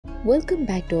Welcome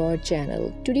back to our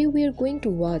channel. Today we are going to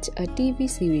watch a TV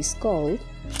series called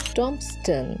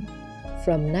Tombstone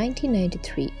from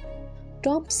 1993.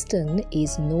 Tombstone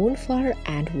is known far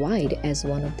and wide as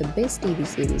one of the best TV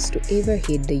series to ever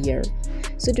hit the year.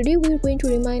 So today we are going to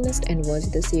reminisce and watch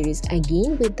the series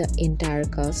again with the entire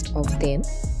cast of them.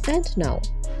 And now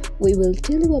we will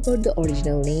tell you about the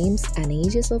original names and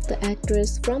ages of the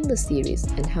actors from the series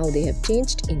and how they have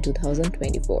changed in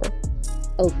 2024.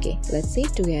 Okay, let's see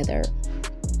it together.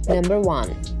 Number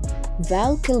 1.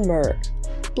 Val Kilmer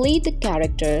played the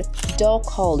character Doc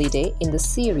Holliday in the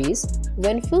series.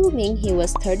 When filming, he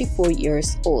was 34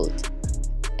 years old.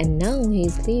 And now he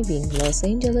is living Los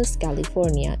Angeles,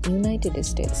 California, United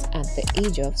States at the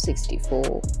age of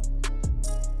 64.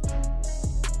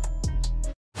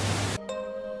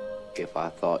 If I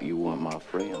thought you weren't my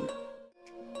friend,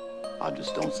 I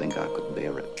just don't think I could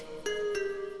bear it.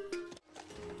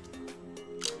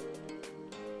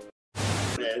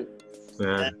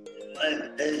 Yeah.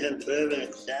 It's improving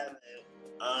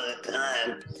all the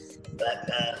time, but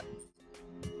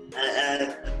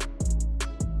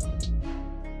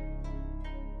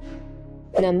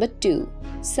Number 2.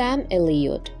 Sam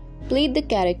Elliott played the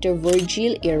character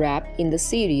Virgil in the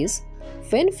series.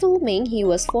 When filming, he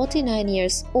was 49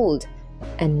 years old,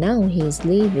 and now he is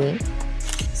living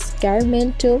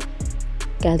Sacramento,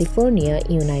 California,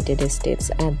 United States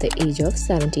at the age of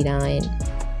 79.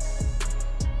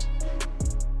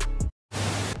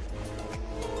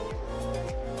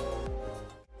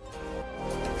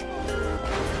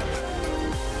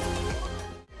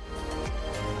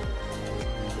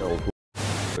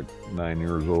 Like 9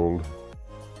 years old.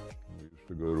 I used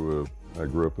to go to I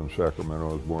grew up in Sacramento.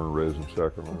 I was born and raised in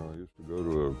Sacramento. I used to go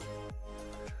to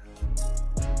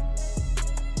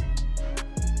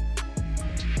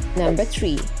Number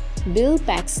 3. Bill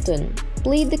Paxton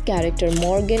played the character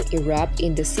Morgan Earp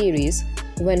in the series.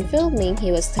 When filming,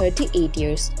 he was 38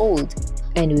 years old,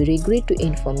 and we regret to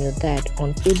inform you that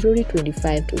on February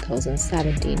 25,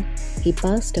 2017, he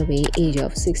passed away age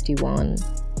of 61.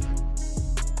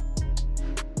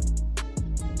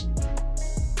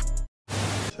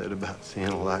 Said about seeing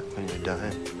a light when you're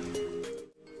dying.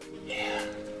 yeah.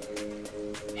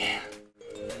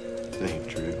 It ain't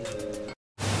true.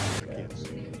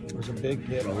 It was a big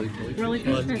hit on Really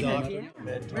good. documentary,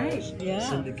 Right, yeah.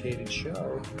 syndicated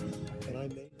show. And I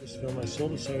made this film. I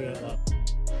sold it sorry out loud.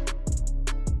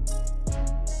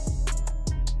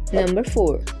 Number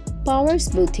 4.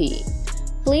 Boothe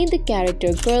played the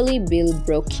character Curly Bill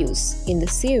Brocius in the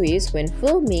series. When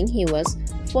filming, he was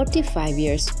 45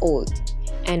 years old.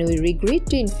 And we regret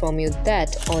to inform you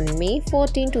that on May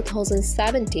 14,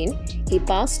 2017, he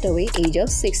passed away age of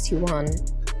 61.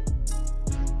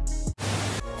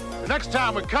 The next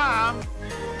time we come,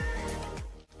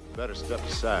 better step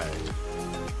aside.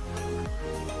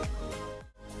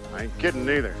 I ain't kidding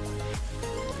either.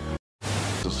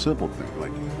 It's a simple thing,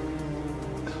 like,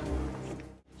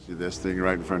 see this thing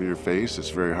right in front of your face? It's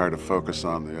very hard to focus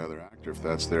on the other actor if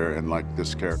that's there, and like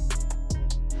this character.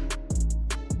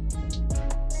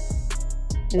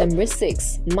 Number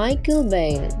 6.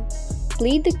 Biehn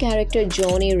played the character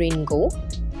Johnny Ringo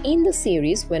in the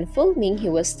series. When filming, he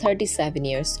was 37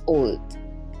 years old.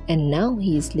 And now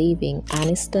he is living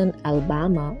Anniston,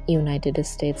 Alabama, United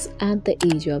States at the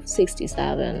age of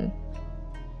 67.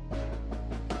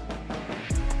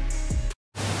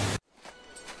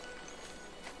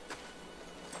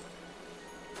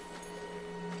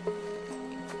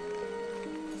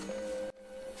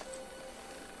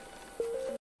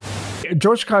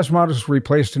 George Cosmatos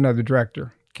replaced another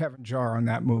director, Kevin Jarre, on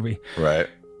that movie. Right.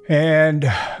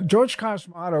 And George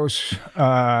Cosmatos,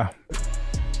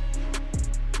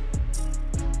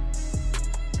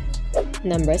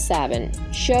 Number 7.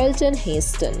 Charlton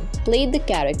Heston played the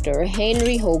character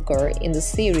Henry Hooker in the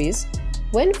series.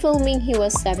 When filming, he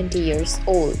was 70 years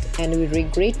old, and we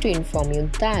regret to inform you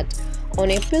that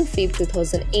on April 5,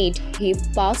 2008, he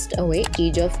passed away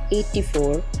age of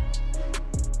 84.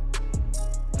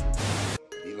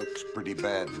 He looks pretty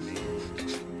bad to me.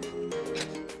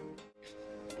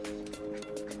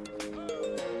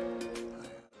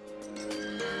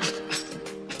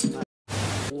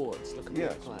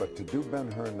 Yes, but to do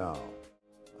Ben-Hur now,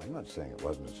 I'm not saying it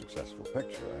wasn't a successful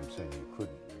picture. I'm saying you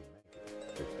couldn't remake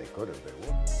it. If they could have, they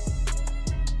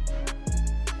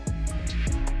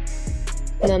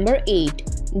would. Number 8.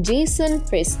 Jason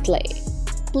Priestley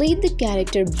played the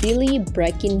character Billy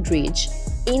Breckinridge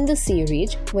in the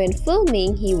series. When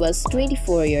filming, he was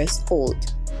 24 years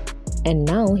old. And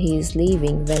now he is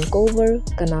leaving Vancouver,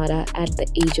 Canada at the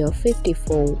age of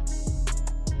 54.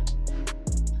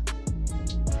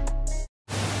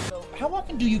 how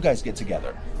often do you guys get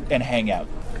together and hang out?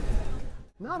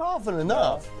 Not often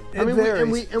enough. I mean,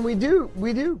 we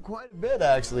do quite a bit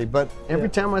actually, but every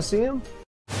time I see him.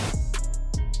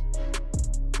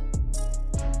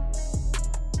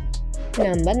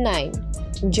 Number 9.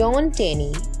 John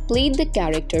Tenney played the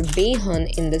character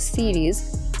Biehn in the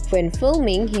series. When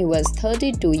filming, he was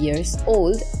 32 years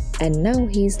old, and now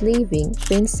he is living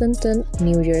Princeton,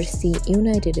 New Jersey,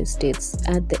 United States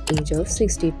at the age of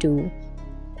 62.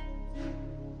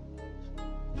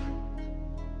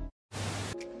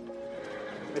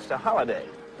 Mr. Holliday.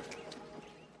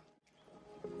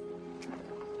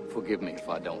 Forgive me if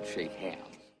I don't shake hands.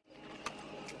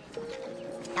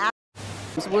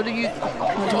 What do you?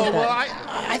 Oh well,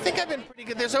 I think I've been pretty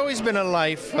good. There's always been a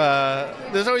life.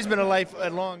 There's always been a life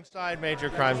alongside major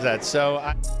crimes.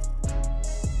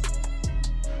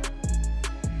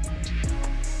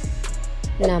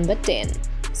 Number 10.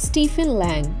 Stephen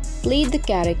Lang played the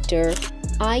character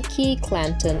Ike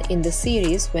Clanton in the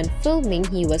series. When filming,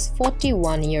 he was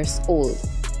 41 years old,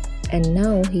 and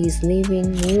now he is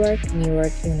living New York,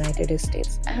 United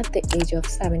States at the age of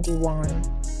 71.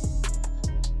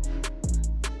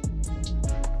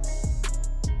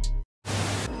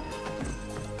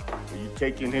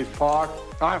 Taking his part.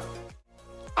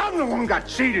 I'm the one got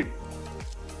cheated.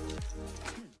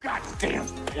 Goddamn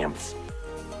pimps.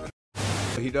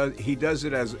 He does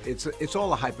it as it's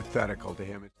all a hypothetical to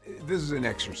him. This is an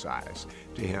exercise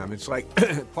to him. It's like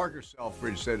Parker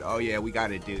Selfridge said, "Oh yeah, we got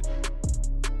to do."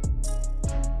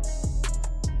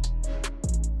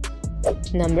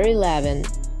 Number 11.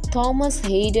 Thomas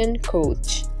Hayden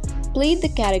Crouch played the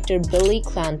character Billy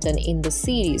Clanton in the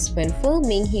series. When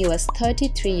filming, he was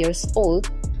 33 years old,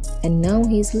 and now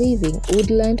he is living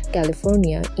Woodland,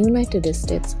 California, United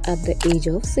States at the age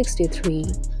of 63.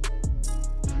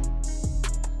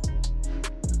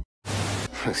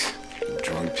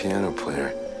 Drunk piano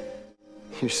player.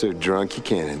 You're so drunk you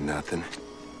can't hit nothing.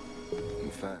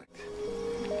 In fact,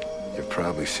 you're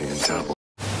probably seeing double.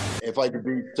 If I could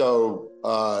be so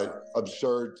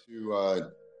absurd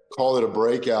to call it a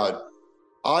breakout,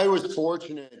 I was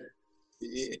fortunate.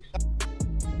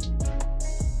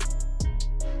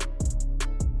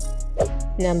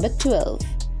 Number 12.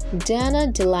 Dana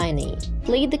Delaney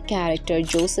played the character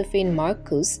Josephine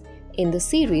Marcus in the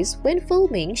series. When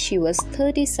filming, she was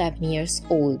 37 years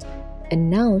old, and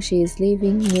now she is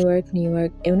living New York,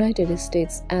 United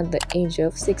States at the age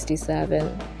of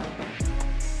 67.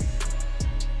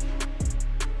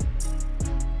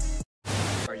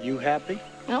 Are you happy?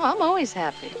 No, I'm always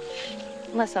happy.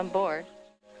 Unless I'm bored.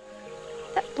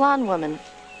 That blonde woman,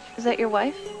 is that your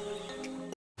wife?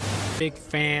 Big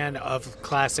fan of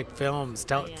classic films.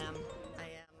 I am.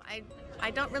 I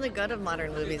don't really go to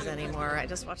modern movies anymore. I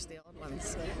just watch the old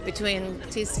ones. Between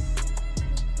TC.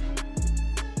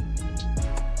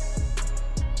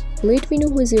 Let me know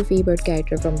who is your favorite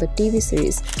character from the TV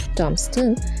series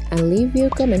Tombstone, and leave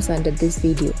your comments under this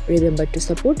video. Remember to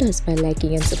support us by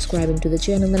liking and subscribing to the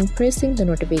channel and pressing the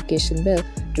notification bell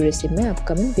to receive my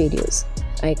upcoming videos.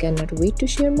 I cannot wait to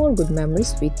share more good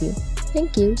memories with you.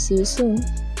 Thank you. See you soon.